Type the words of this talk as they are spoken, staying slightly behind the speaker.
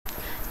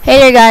Hey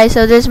there guys,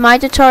 so this is my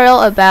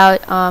tutorial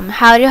about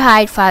how to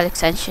hide file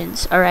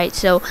extensions. Alright,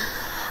 so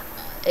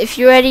if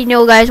you already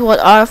know guys what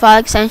are file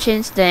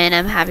extensions, then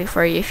I'm happy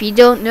for you. If you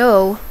don't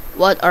know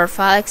what are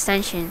file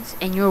extensions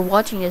and you're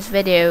watching this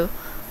video,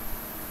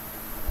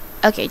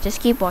 okay, just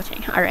keep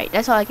watching. Alright,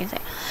 that's all I can say.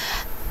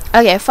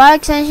 Okay, file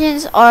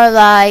extensions are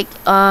like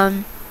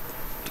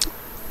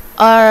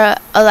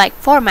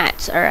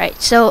formats. Alright,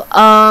 so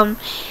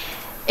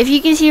if you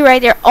can see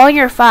right there on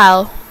your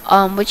file,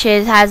 which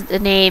has the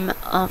name,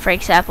 for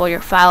example, your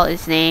file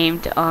is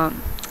named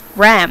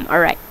RAM.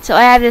 Alright, so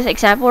I have this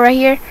example right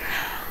here.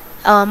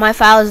 My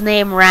file is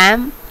named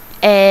RAM,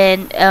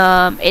 and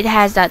it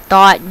has that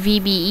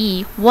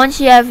 .vbe.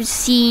 Once you have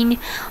seen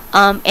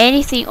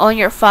anything on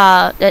your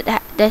file that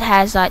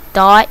has that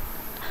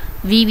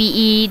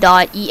 .vbe,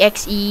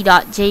 .exe,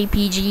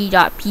 .jpg,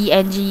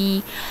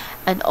 .png,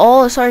 and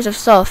all sorts of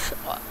stuff,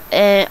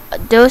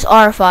 those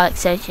are file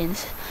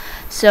extensions.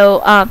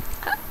 So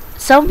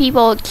some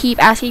people keep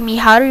asking me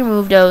how to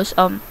remove those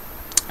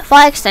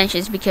file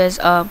extensions because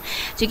as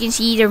you can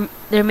see,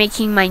 they're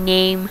making my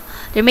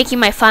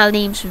file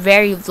names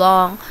very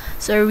long,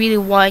 so I really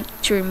want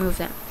to remove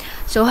them.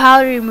 So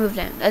how to remove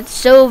them? That's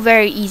so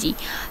very easy.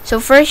 So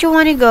first you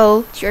want to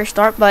go to your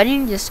start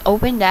button, just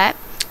open that,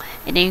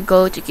 and then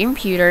go to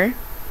computer,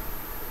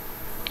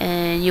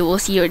 and you will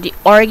see the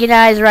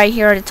organize right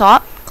here at the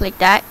top. Click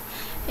that,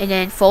 and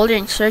then folder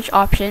and search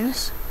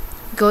options,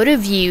 go to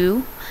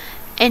view,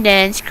 and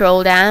then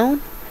scroll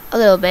down a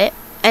little bit,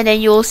 and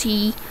then you'll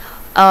see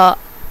a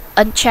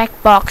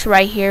checkbox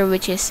right here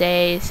which it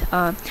says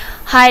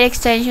hide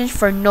extensions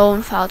for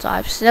known file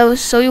types.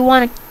 So you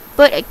want to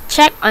put a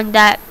check on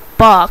that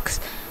box,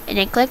 and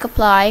then click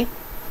apply,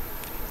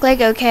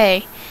 click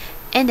OK,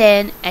 and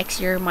then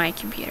exit my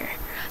computer.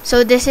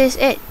 So this is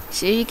it.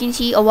 So you can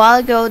see a while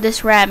ago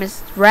this RAM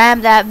is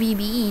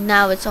RAM.vbe,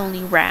 now it's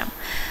only RAM.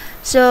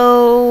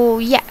 So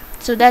yeah,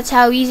 so that's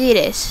how easy it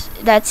is.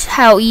 That's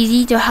how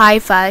easy to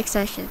hide file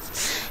extensions.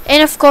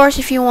 And of course,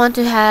 if you want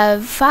to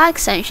have file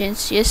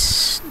extensions,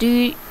 just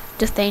do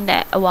the thing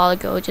that a while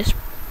ago, just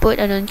put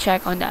an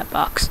uncheck on that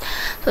box.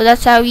 So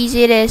that's how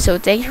easy it is. So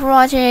thanks for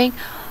watching,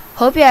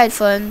 hope you had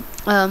fun,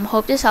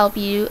 hope this helped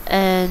you,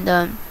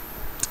 and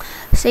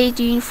stay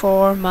tuned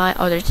for my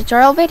other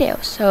tutorial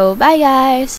videos. So bye guys.